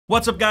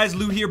What's up guys,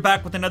 Lou here,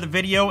 back with another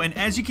video, and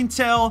as you can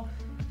tell,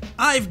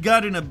 I've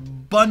got an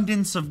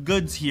abundance of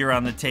goods here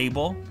on the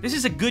table. This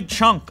is a good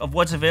chunk of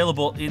what's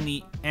available in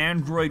the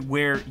Android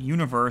Wear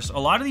universe. A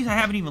lot of these I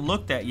haven't even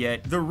looked at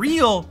yet. The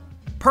real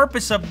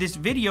purpose of this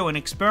video and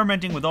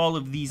experimenting with all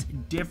of these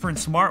different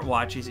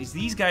smartwatches is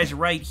these guys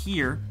right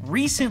here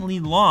recently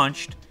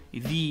launched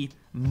the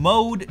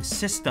mode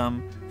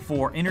system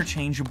for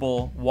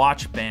interchangeable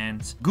watch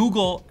bands.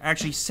 Google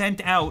actually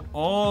sent out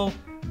all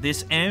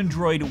this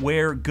Android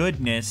Wear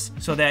goodness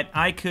so that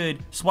I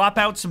could swap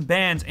out some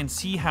bands and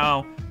see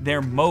how their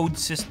mode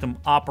system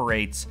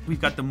operates. We've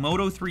got the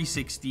Moto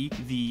 360,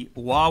 the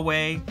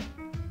Huawei,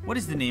 what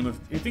is the name of,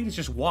 I think it's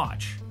just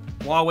Watch.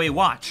 Huawei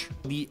Watch.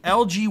 The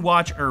LG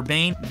Watch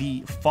Urbane,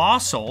 the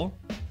Fossil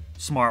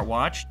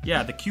smartwatch,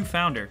 yeah, the Q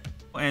Founder,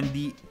 and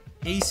the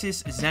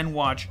Asus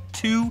ZenWatch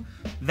 2.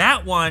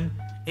 That one,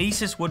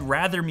 Asus would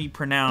rather me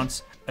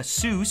pronounce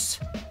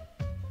Asus,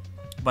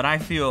 but I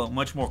feel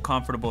much more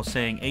comfortable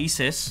saying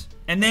Asus.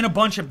 And then a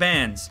bunch of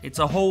bands. It's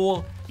a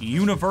whole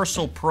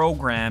universal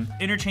program,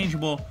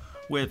 interchangeable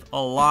with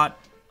a lot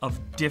of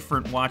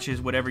different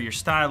watches, whatever your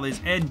style is,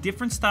 and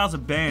different styles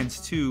of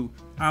bands too.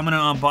 I'm gonna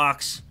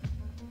unbox.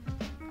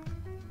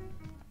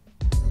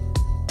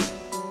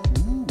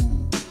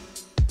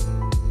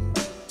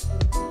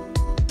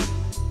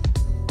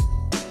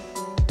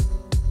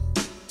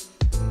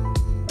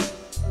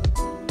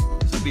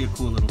 This would be a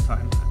cool little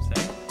time lapse,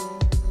 eh?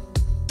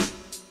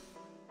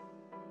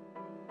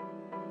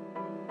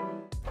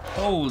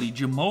 Holy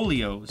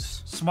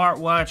jamolios.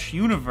 Smartwatch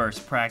universe,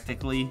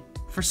 practically.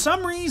 For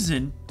some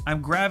reason,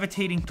 I'm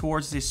gravitating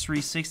towards this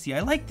 360.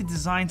 I like the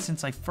design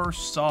since I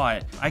first saw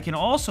it. I can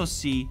also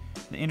see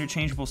the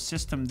interchangeable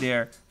system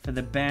there for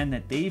the band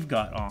that they've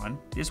got on.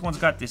 This one's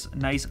got this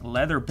nice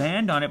leather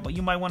band on it, but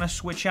you might want to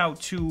switch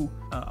out to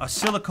a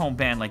silicone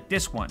band like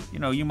this one. You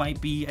know, you might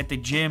be at the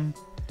gym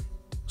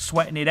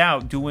sweating it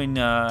out, doing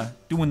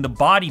the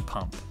body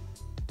pump.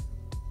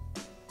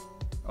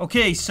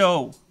 Okay,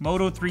 so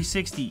Moto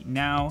 360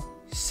 now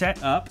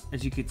set up,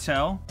 as you could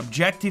tell.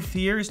 Objective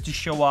here is to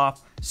show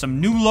off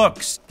some new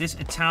looks. This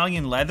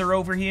Italian leather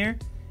over here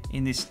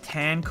in this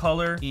tan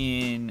color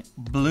in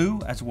blue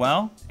as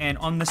well. And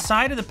on the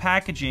side of the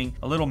packaging,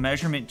 a little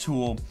measurement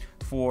tool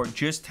for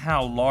just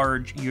how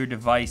large your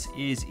device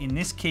is. In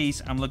this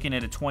case, I'm looking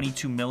at a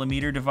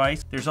 22mm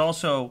device. There's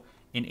also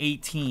an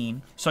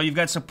 18, so you've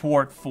got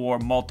support for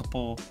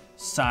multiple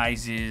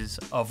sizes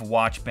of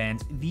watch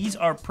bands. These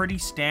are pretty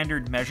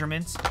standard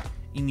measurements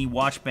in the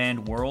watch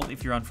band world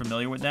if you're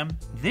unfamiliar with them.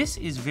 This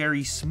is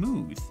very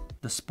smooth.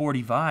 The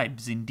sporty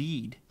vibes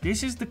indeed.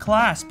 This is the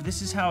clasp,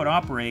 this is how it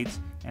operates,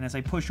 and as I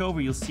push over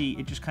you'll see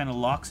it just kind of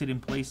locks it in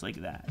place like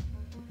that.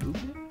 Move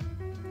it,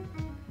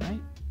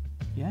 right?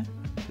 Yeah,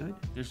 good.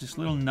 There's this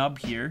little nub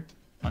here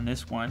on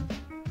this one.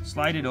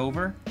 Slide it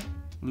over,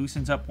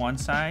 loosens up one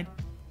side,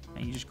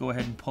 and you just go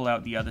ahead and pull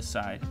out the other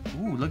side.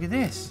 Ooh, look at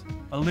this.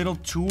 A little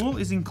tool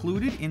is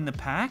included in the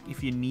pack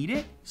if you need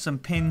it. Some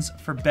pins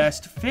for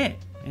best fit.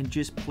 And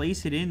just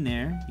place it in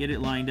there, get it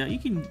lined up. You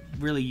can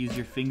really use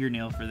your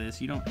fingernail for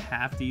this. You don't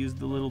have to use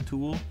the little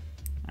tool.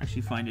 I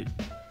actually find it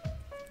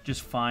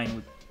just fine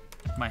with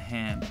my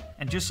hand.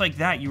 And just like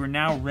that, you are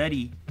now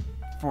ready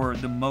for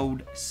the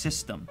mode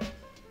system.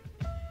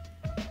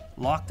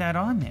 Lock that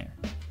on there.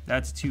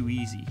 That's too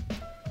easy.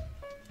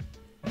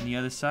 And the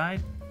other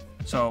side.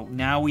 So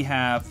now we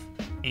have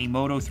a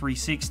Moto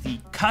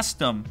 360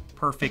 custom,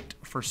 perfect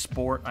for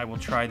sport. I will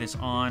try this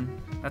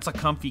on. That's a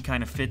comfy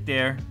kind of fit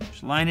there.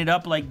 Just line it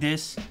up like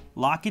this,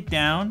 lock it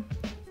down,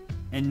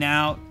 and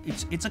now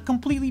it's a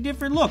completely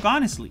different look,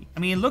 honestly. I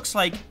mean, it looks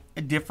like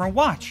a different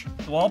watch.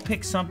 So I'll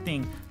pick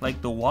something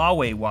like the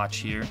Huawei watch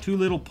here. Two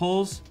little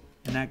pulls,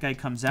 and that guy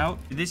comes out.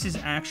 This is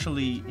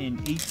actually an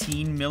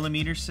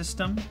 18mm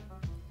system.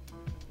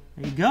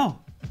 There you go.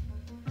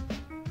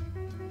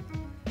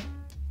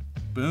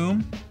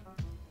 Boom,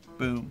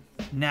 boom.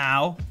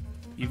 Now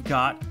you've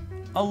got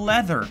a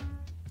leather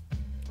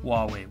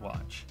Huawei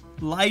watch.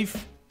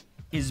 Life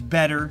is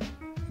better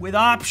with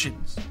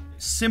options.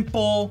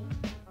 Simple,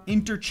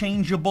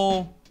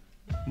 interchangeable,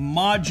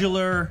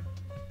 modular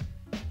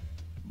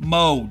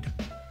mode.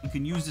 You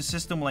can use the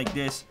system like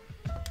this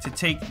to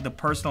take the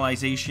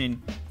personalization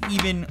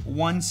even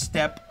one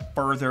step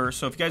further.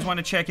 So if you guys want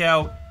to check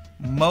out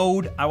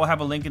mode, I will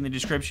have a link in the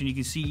description. You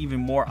can see even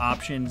more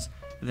options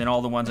than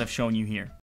all the ones I've shown you here.